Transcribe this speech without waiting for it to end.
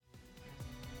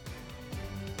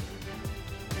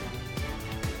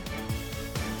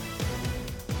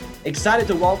Excited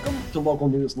to welcome to Local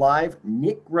News Live,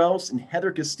 Nick Gross and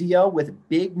Heather Castillo with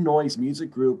Big Noise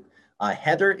Music Group.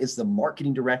 Heather is the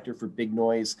marketing director for Big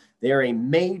Noise. They are a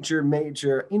major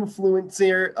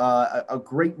influencer, a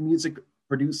great music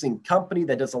producing company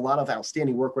that does a lot of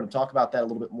outstanding work. We're going to talk about that a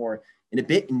little bit more in a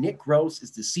bit. Nick Gross is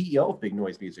the CEO of Big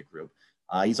Noise Music Group.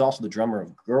 He's also the drummer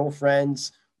of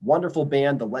Girlfriends, wonderful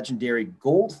band, the legendary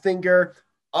Goldfinger,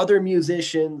 other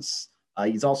musicians.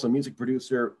 He's also a music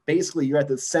producer. Basically, you're at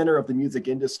the center of the music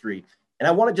industry. And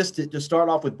I want to start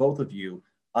off with both of you.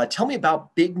 Tell me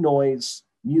about Big Noise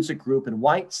Music Group and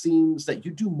why it seems that you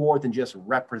do more than just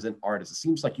represent artists. It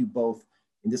seems like you both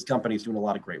in this company is doing a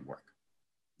lot of great work.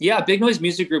 Yeah, Big Noise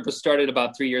Music Group was started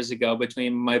about 3 years ago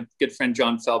between my good friend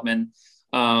John Feldman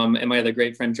and my other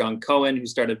great friend John Cohen, who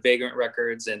started Vagrant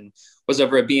Records and was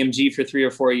over at BMG for 3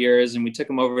 or 4 years. And we took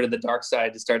him over to the dark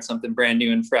side to start something brand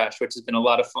new and fresh, which has been a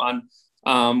lot of fun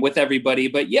with everybody.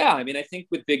 But yeah, I mean, I think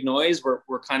with Big Noise,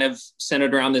 we're kind of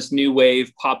centered around this new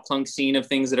wave pop punk scene of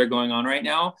things that are going on right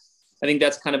now. I think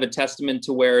that's kind of a testament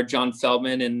to where John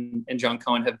Feldman and John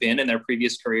Cohen have been in their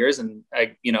previous careers, and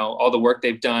all the work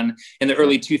they've done in the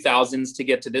early 2000s to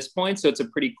get to this point. So it's a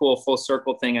pretty cool full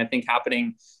circle thing, I think,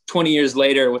 happening 20 years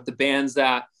later with the bands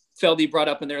that Feldy brought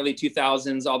up in the early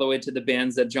 2000s, all the way to the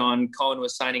bands that John Cohen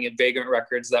was signing at Vagrant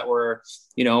Records that were,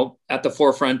 at the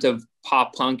forefront of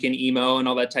pop punk and emo and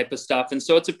all that type of stuff. And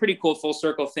so it's a pretty cool full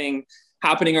circle thing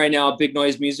happening right now at Big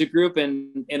Noise Music Group.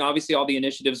 And obviously all the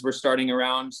initiatives we're starting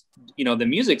around, the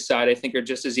music side, I think are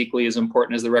just as equally as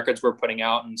important as the records we're putting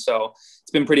out. And so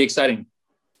it's been pretty exciting.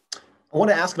 I want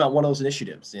to ask about one of those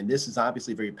initiatives, and this is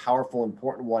obviously a very powerful,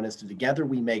 important one, is to Together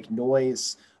We Make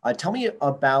Noise. Tell me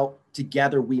about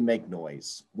Together We Make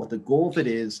Noise, what the goal of it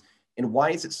is, and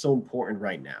why is it so important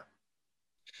right now?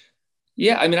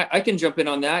 Yeah, I mean, I can jump in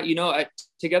on that.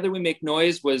 Together We Make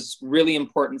Noise was really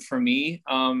important for me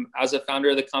as a founder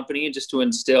of the company, just to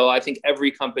instill. I think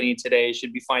every company today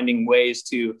should be finding ways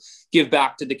to give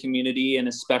back to the community, and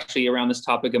especially around this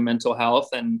topic of mental health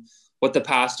and what the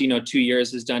past, 2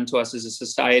 years has done to us as a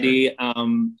society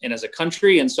and as a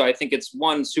country. And so I think it's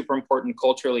super important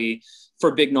culturally for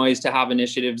Big Noise to have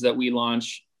initiatives that we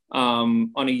launch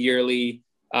on a yearly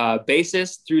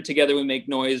basis through Together We Make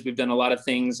Noise. We've done a lot of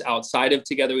things outside of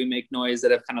Together We Make Noise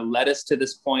that have kind of led us to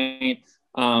this point,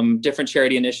 different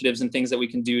charity initiatives and things that we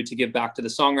can do to give back to the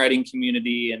songwriting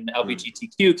community and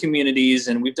LGBTQ communities.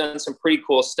 And we've done some pretty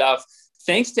cool stuff.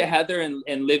 Thanks to Heather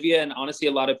and Livia, and honestly,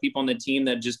 a lot of people on the team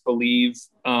that just believe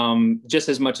just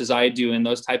as much as I do in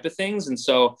those type of things. And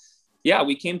so, yeah,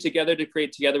 we came together to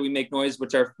create Together We Make Noise,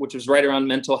 which was right around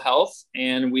mental health.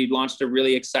 And we launched a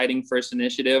really exciting first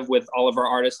initiative with all of our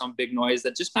artists on Big Noise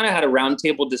that just kind of had a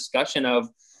roundtable discussion of,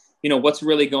 what's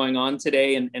really going on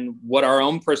today and what our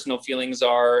own personal feelings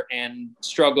are and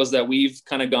struggles that we've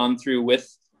kind of gone through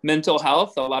with mental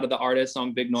health. A lot of the artists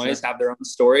on Big Noise have their own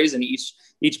stories, and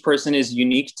each person is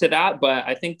unique to that. But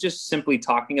I think just simply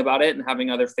talking about it and having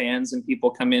other fans and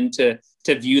people come in to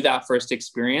view that first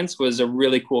experience was a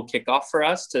really cool kickoff for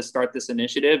us to start this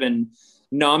initiative. And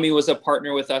NAMI was a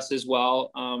partner with us as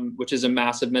well, which is a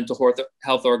massive mental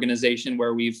health organization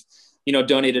where we've,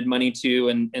 donated money to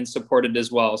and supported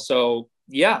as well. So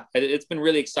yeah, it's been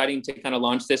really exciting to kind of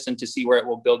launch this and to see where it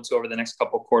will build to over the next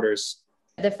couple of quarters.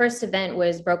 The first event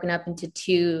was broken up into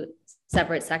two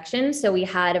separate sections. So we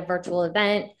had a virtual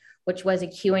event, which was a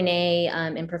Q&A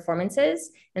and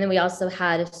performances. And then we also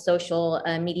had a social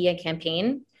media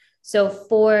campaign. So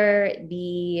for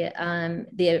the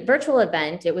virtual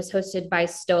event, it was hosted by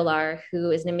Stolar, who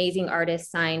is an amazing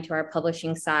artist signed to our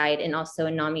publishing side and also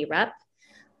a NAMI rep.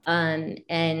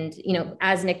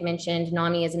 As Nick mentioned,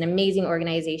 NAMI is an amazing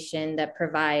organization that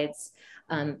provides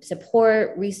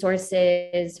support,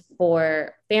 resources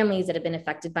for families that have been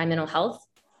affected by mental health.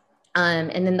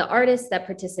 And then the artists that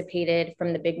participated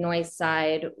from the Big Noise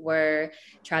side were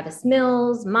Travis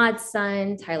Mills, Mod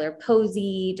Sun, Tyler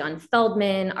Posey, John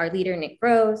Feldman, our leader, Nick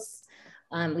Gross.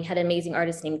 We had an amazing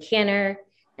artist named Canner.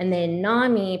 And then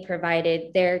NAMI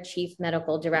provided their chief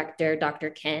medical director, Dr.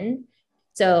 Ken.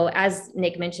 So as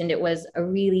Nick mentioned, it was a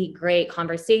really great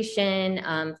conversation,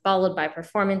 followed by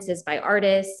performances by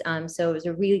artists. So it was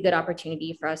a really good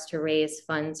opportunity for us to raise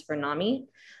funds for NAMI.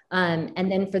 And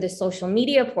then for the social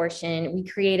media portion, we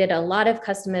created a lot of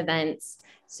custom events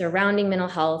surrounding mental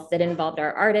health that involved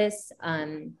our artists.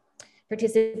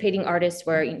 Participating artists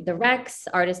were the Rex,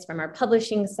 artists from our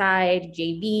publishing side,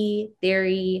 JB,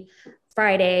 Theory,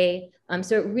 Friday.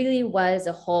 So it really was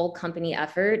a whole company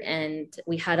effort, and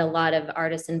we had a lot of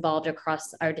artists involved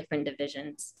across our different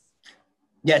divisions.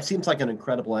 Yeah, it seems like an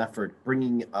incredible effort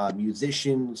bringing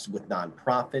musicians with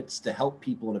nonprofits to help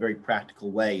people in a very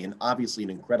practical way, and obviously an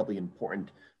incredibly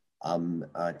important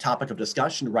topic of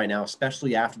discussion right now,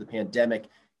 especially after the pandemic.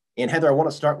 And Heather, I want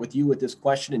to start with you with this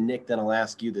question, and Nick, then I'll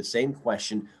ask you the same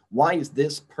question. Why is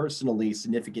this personally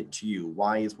significant to you?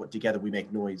 Why is what Together We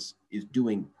Make Noise is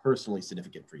doing personally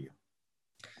significant for you?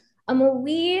 Well,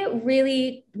 we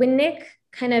really, when Nick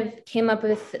kind of came up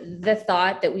with the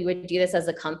thought that we would do this as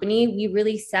a company, we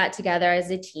really sat together as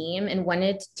a team and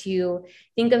wanted to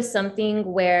think of something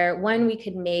where, one, we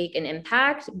could make an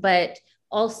impact, but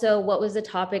also what was a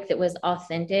topic that was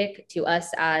authentic to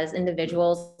us as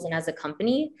individuals and as a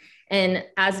company. And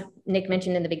as Nick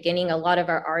mentioned in the beginning, a lot of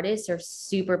our artists are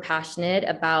super passionate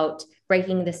about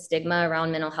breaking the stigma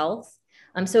around mental health.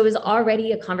 So it was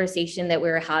already a conversation that we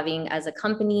were having as a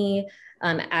company,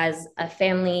 as a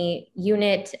family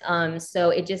unit. So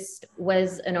it just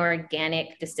was an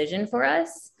organic decision for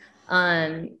us.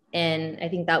 And I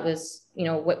think that was,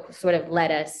 what sort of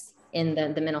led us in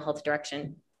the mental health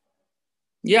direction.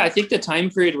 Yeah, I think the time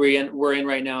period we're in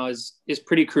right now is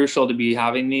pretty crucial to be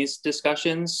having these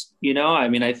discussions.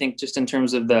 I think just in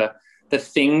terms of the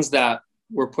things that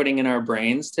we're putting in our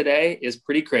brains today is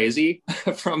pretty crazy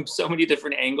from so many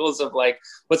different angles of like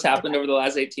what's happened over the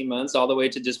last 18 months, all the way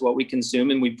to just what we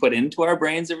consume and we put into our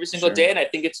brains every single day. And I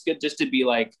think it's good just to be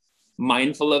like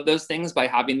mindful of those things by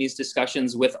having these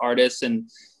discussions with artists. And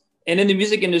in the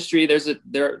music industry,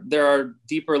 there are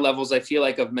deeper levels, I feel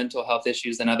like, of mental health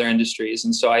issues than other industries.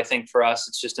 And so I think for us,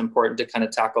 it's just important to kind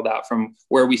of tackle that from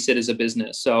where we sit as a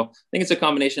business. So I think it's a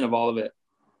combination of all of it.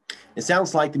 It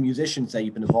sounds like the musicians that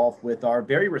you've been involved with are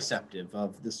very receptive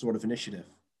of this sort of initiative.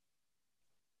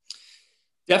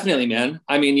 Definitely, man.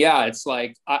 It's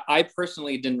like I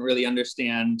personally didn't really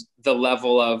understand the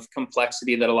level of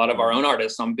complexity that a lot of our own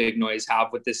artists on Big Noise have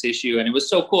with this issue. And it was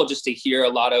so cool just to hear a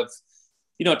lot of,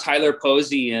 Tyler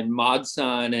Posey and Mod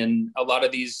Sun and a lot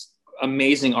of these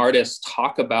amazing artists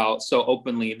talk about so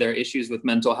openly their issues with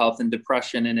mental health and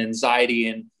depression and anxiety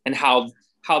and how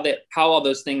all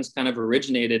those things kind of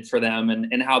originated for them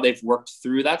and how they've worked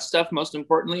through that stuff, most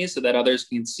importantly, so that others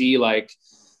can see like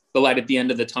the light at the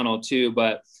end of the tunnel too.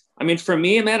 But for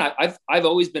me, man, I've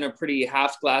always been a pretty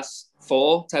half glass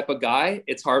full type of guy.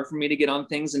 It's hard for me to get on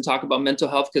things and talk about mental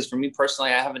health because for me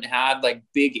personally, I haven't had like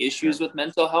big issues with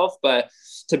mental health, but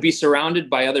to be surrounded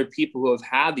by other people who have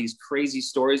had these crazy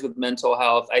stories with mental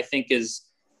health, I think is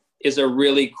a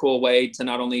really cool way to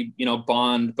not only,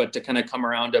 bond, but to kind of come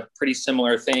around a pretty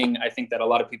similar thing. I think that a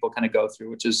lot of people kind of go through,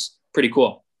 which is pretty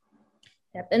cool.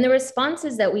 Yep. And the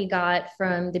responses that we got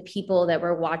from the people that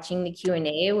were watching the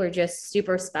Q&A were just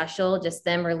super special, just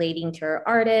them relating to our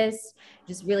artists,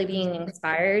 just really being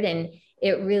inspired. And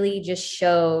it really just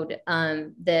showed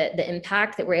the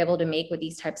impact that we're able to make with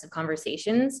these types of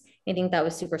conversations. I think that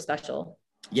was super special.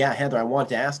 Yeah, Heather, I wanted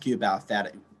to ask you about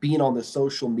that. Being on the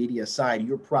social media side,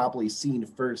 you're probably seeing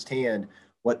firsthand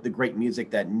what the great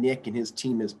music that Nick and his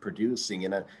team is producing.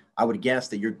 And I would guess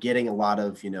that you're getting a lot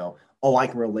of, oh, I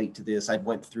can relate to this. I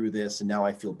went through this and now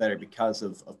I feel better because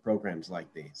of programs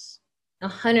like these.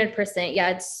 100%. Yeah,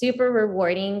 it's super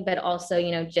rewarding, but also,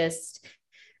 just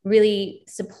really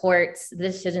supports the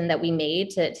decision that we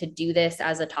made to do this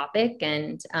as a topic,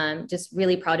 and just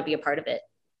really proud to be a part of it.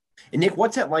 And Nick,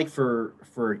 what's that like for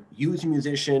you as a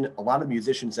musician? A lot of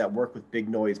musicians that work with Big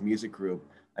Noise Music Group.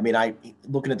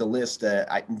 Looking at the list,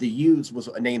 the U's was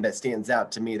a name that stands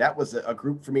out to me. That was a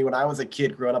group for me when I was a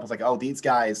kid growing up. I was like, oh, these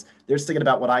guys, they're thinking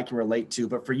about what I can relate to.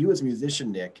 But for you as a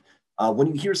musician, Nick, when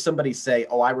you hear somebody say,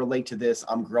 oh, I relate to this,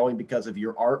 I'm growing because of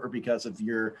your art or because of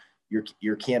your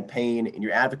campaign and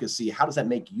your advocacy, how does that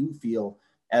make you feel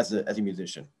as a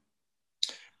musician?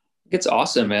 It's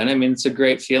awesome, man. It's a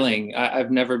great feeling.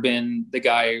 I've never been the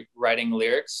guy writing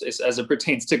lyrics as it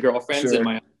pertains to girlfriends in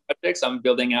my own projects. I'm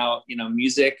building out,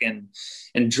 music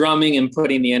and drumming and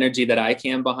putting the energy that I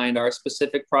can behind our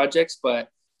specific projects. But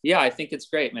yeah, I think it's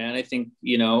great, man. I think,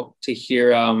 to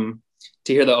hear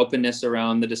the openness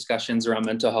around the discussions around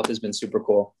mental health has been super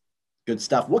cool. Good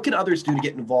stuff. What can others do to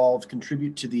get involved,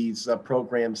 contribute to these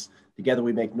programs? Together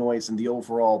We Make Noise, and the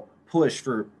overall push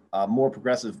for more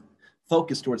progressive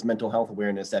focus towards mental health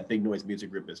awareness that Big Noise Music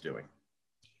Group is doing?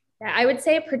 Yeah, I would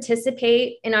say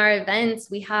participate in our events.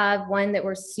 We have one that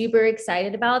we're super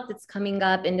excited about that's coming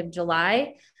up end of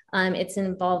July. It's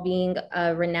involving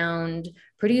a renowned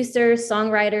producer,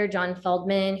 songwriter, John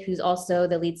Feldmann, who's also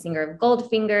the lead singer of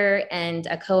Goldfinger and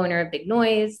a co-owner of Big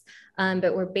Noise.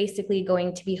 But we're basically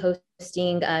going to be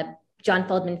hosting a John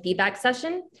Feldmann feedback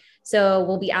session. So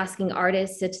we'll be asking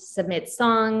artists to submit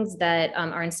songs that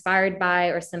are inspired by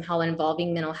or somehow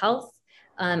involving mental health.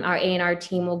 Our A&R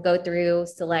team will go through,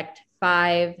 select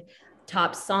 5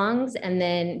 top songs, and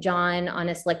then John on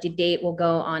a selected date will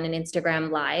go on an Instagram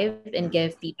live and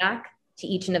give feedback to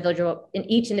each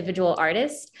individual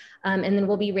artist. And then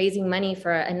we'll be raising money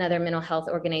for another mental health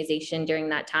organization during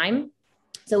that time.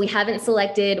 So we haven't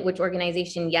selected which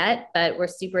organization yet, but we're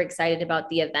super excited about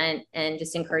the event and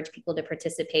just encourage people to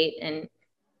participate and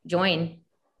join.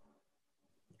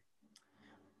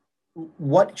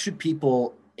 What should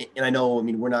people, and I know, I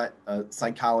mean, we're not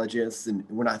psychologists and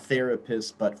we're not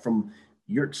therapists, but from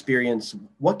your experience,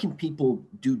 what can people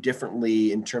do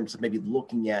differently in terms of maybe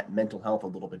looking at mental health a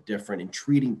little bit different and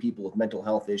treating people with mental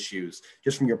health issues,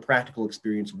 just from your practical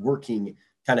experience working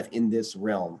kind of in this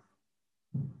realm?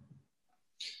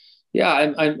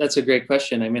 Yeah, that's a great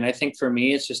question. I mean, I think for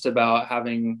me, it's just about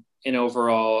having an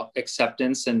overall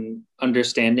acceptance and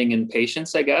understanding and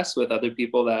patience, I guess, with other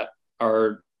people that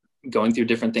are going through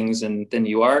different things than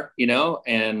you are, you know?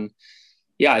 And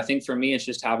yeah, I think for me, it's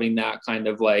just having that kind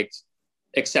of like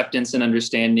acceptance and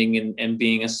understanding and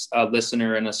being a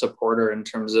listener and a supporter in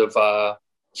terms of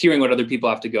hearing what other people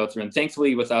have to go through. And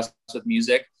thankfully with us, with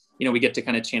music, you know, we get to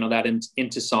kind of channel that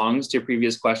into songs. To your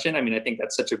previous question, I mean, I think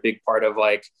that's such a big part of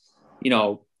like, you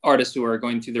know, artists who are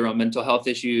going through their own mental health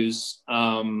issues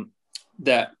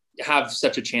that have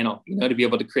such a channel, you know, to be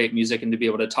able to create music and to be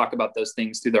able to talk about those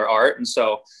things through their art. And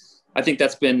so I think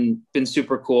that's been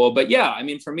super cool. But yeah, I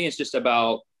mean, for me, it's just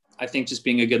about, I think, just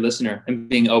being a good listener and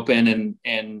being open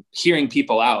and hearing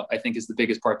people out, I think, is the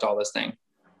biggest part to all this thing.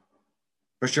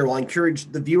 For sure. Well, I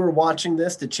encourage the viewer watching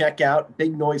this to check out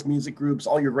Big Noise Music Groups,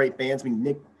 all your great bands. I mean,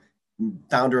 Nick,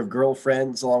 founder of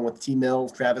Girlfriends, along with T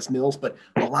Mills, Travis Mills, but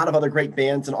a lot of other great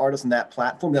bands and artists on that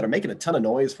platform that are making a ton of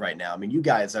noise right now. I mean, you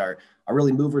guys are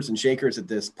really movers and shakers at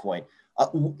this point.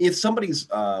 If somebody's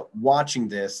watching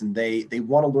this and they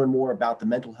want to learn more about the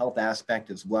mental health aspect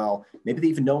as well, maybe they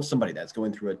even know somebody that's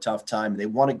going through a tough time, and they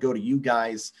want to go to you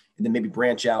guys and then maybe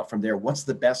branch out from there, what's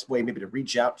the best way maybe to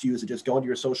reach out to you? Is it just going to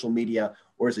your social media,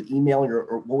 or is it emailing,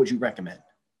 or what would you recommend?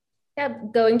 Yeah,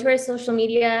 going to our social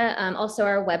media, also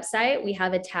our website. We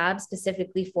have a tab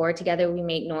specifically for Together We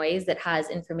Make Noise that has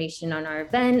information on our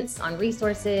events, on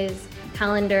resources,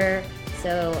 calendar.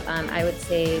 So I would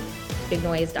say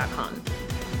bignoise.com.